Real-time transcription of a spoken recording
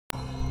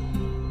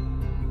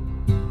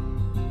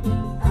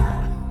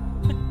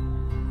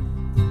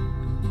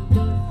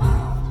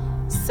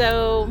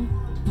So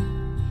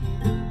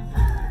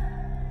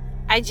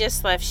I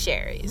just left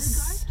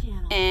Sherry's,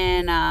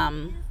 and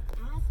I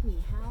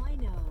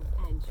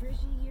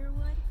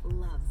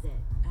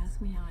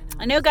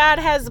know God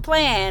has a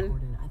plan,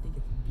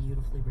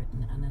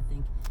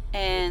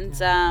 and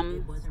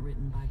it wasn't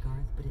written by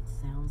Garth, but it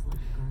sounds like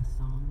a Garth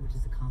song, which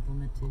is a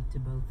compliment to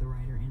both the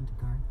writer and to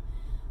Garth.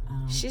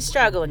 She's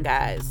struggling,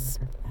 guys.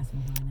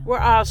 We're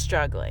all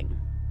struggling.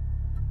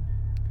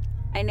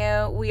 I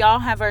know we all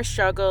have our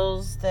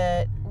struggles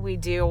that we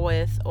deal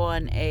with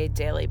on a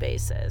daily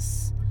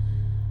basis.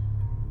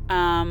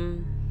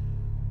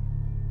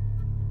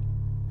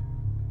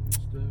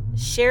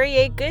 Sherry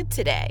ate good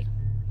today.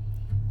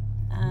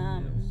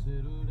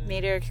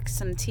 Made her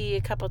some tea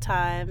a couple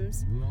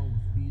times.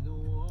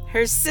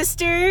 Her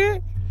sister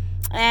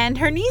and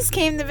her niece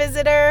came to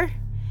visit her.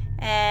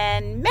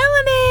 And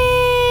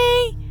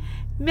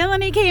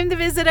Melanie came to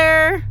visit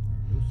her.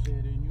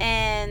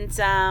 And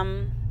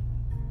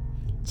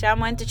John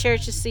went to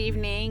church this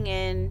evening,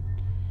 and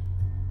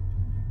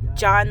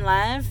John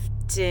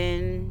left,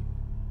 and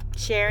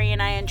Sherry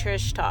and I and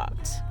Trish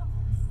talked.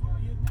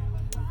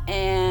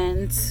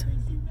 And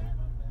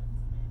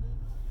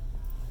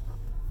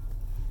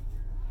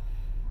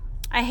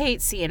I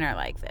hate seeing her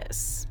like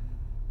this.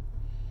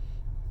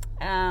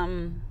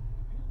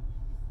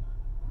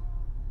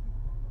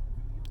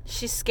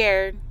 She's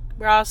scared.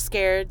 We're all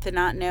scared to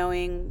not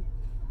knowing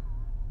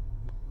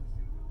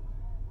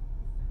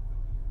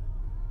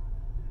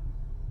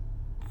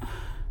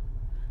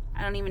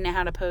I don't even know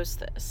how to post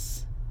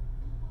this.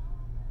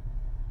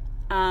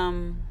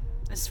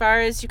 As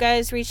far as you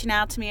guys reaching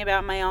out to me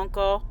about my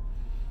uncle,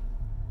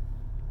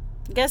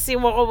 I guess he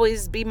will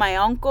always be my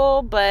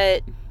uncle,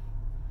 but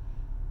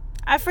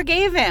I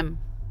forgave him.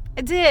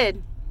 I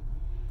did.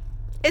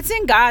 It's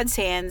in God's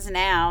hands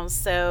now,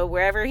 so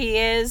wherever he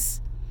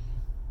is,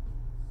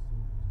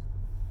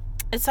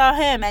 it's all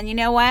him. And you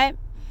know what?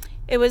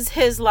 It was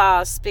his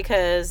loss,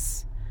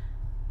 because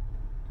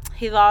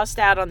he lost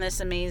out on this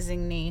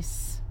amazing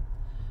niece.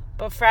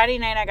 But Friday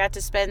night I got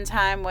to spend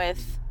time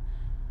with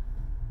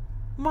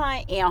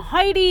my Aunt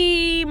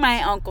Heidi,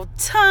 my Uncle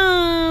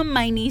Tom,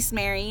 my niece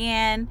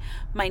Marianne,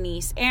 my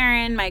niece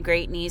Erin, my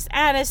great niece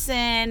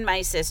Addison,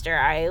 my sister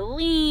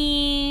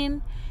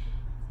Eileen,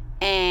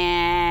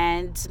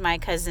 and my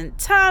cousin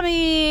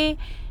Tommy,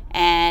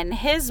 and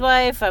his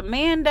wife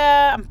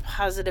Amanda. I'm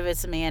positive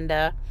it's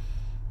Amanda.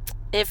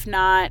 If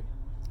not,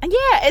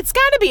 yeah, it's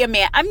got to be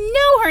Amanda. I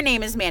know her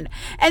name is Amanda.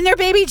 And their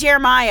baby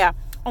Jeremiah.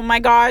 Oh my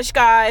gosh,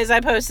 guys, I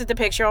posted the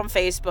picture on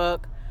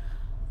Facebook.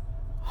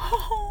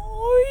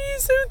 Oh,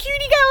 he's so cute.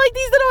 He got like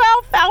these little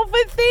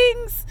alfalfa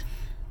things.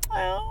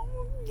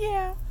 Oh,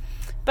 yeah.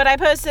 But I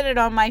posted it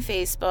on my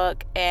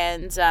Facebook,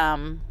 and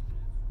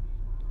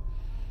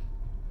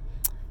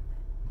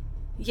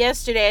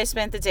yesterday I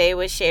spent the day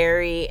with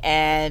Sherry,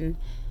 and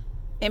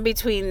in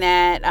between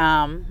that,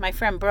 my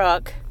friend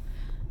Brooke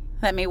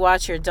let me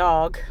watch her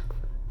dog.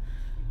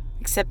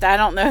 Except I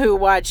don't know who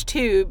watched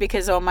who,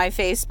 because on my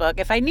Facebook,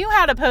 if I knew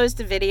how to post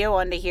a video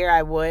onto here,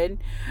 I would,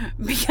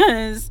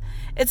 because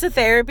it's a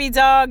therapy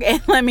dog,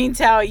 and let me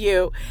tell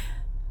you,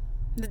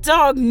 the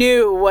dog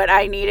knew what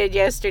I needed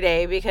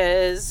yesterday,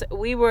 because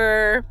I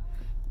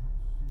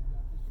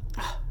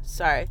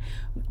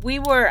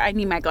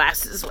need my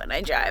glasses when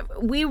I drive.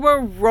 We were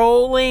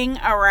rolling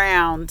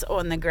around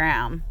on the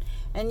ground.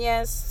 And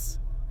yes,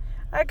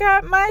 I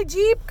got my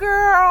Jeep,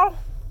 girl.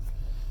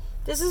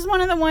 This is one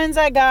of the ones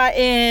I got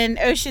in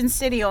Ocean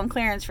City on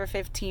clearance for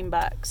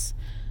 $15.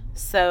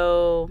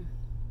 So,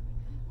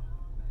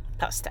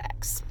 plus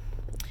tax.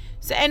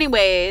 So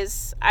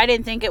anyways, I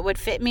didn't think it would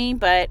fit me,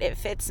 but it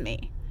fits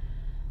me.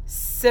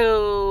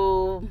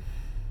 So,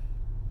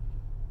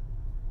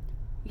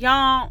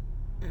 y'all,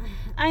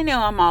 I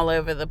know I'm all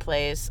over the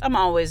place. I'm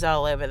always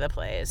all over the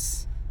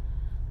place.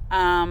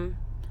 Oh,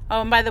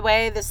 and by the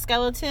way, the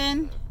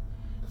skeleton,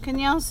 can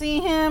y'all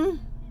see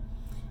him?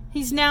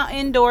 He's now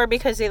indoor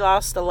because he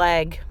lost a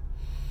leg.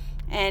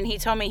 And he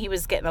told me he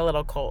was getting a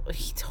little cold.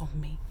 He told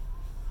me.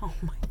 Oh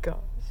my gosh.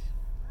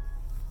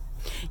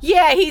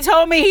 Yeah, he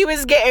told me he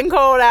was getting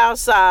cold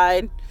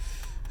outside.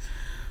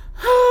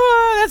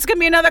 That's going to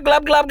be another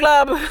glub, glub,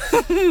 glub.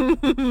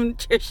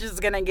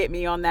 Trisha's going to get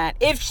me on that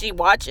if she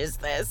watches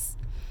this.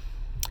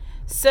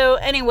 So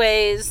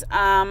anyways,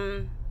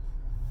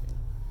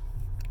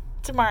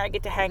 tomorrow I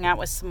get to hang out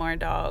with some more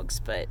dogs,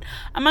 but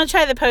I'm going to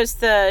try to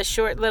post the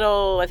short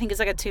little, I think it's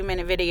like a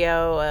 2-minute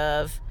video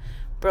of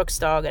Brooke's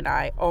dog and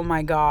I. Oh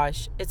my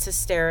gosh, it's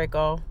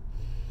hysterical.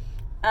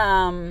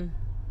 Got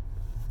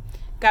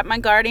my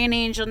guardian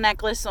angel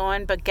necklace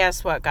on, but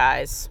guess what,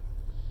 guys?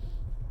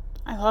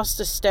 I lost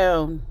a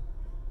stone.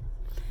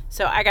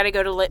 So I got to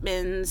go to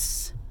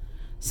Littman's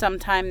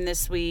sometime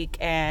this week,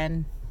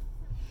 and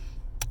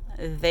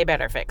they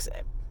better fix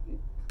it.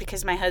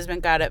 Because my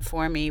husband got it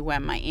for me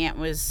when my aunt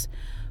was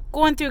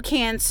going through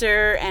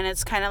cancer, and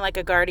it's kind of like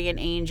a guardian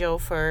angel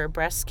for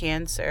breast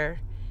cancer.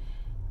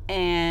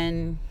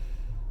 And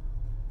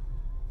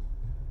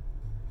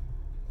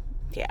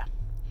yeah.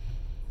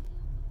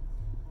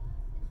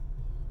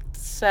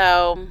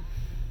 So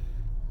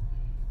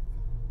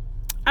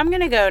I'm going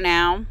to go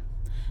now.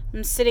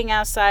 I'm sitting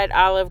outside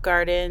Olive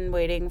Garden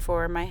waiting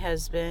for my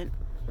husband.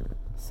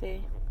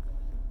 See?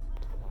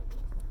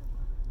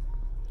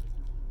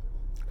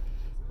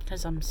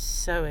 Because I'm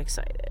so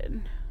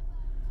excited.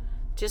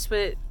 Just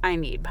what I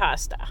need,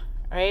 pasta,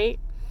 right?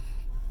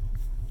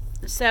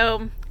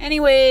 So,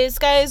 anyways,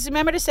 guys,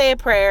 remember to say a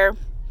prayer.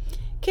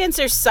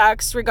 Cancer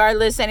sucks,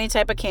 regardless any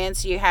type of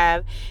cancer you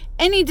have.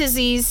 Any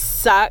disease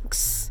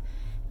sucks.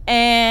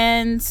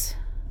 And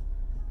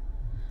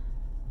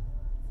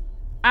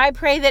I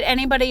pray that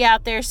anybody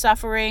out there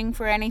suffering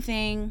for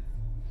anything,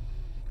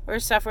 or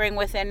suffering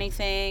with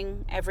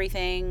anything,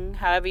 everything,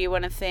 however you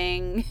want to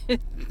think.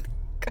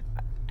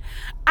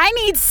 I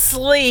need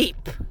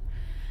sleep.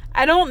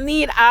 I don't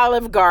need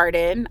Olive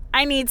Garden.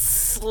 I need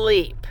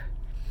sleep.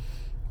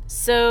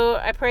 So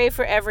I pray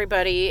for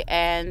everybody,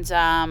 and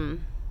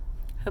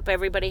hope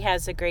everybody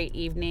has a great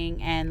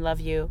evening, and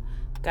love you.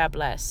 God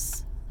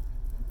bless.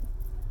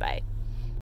 Bye.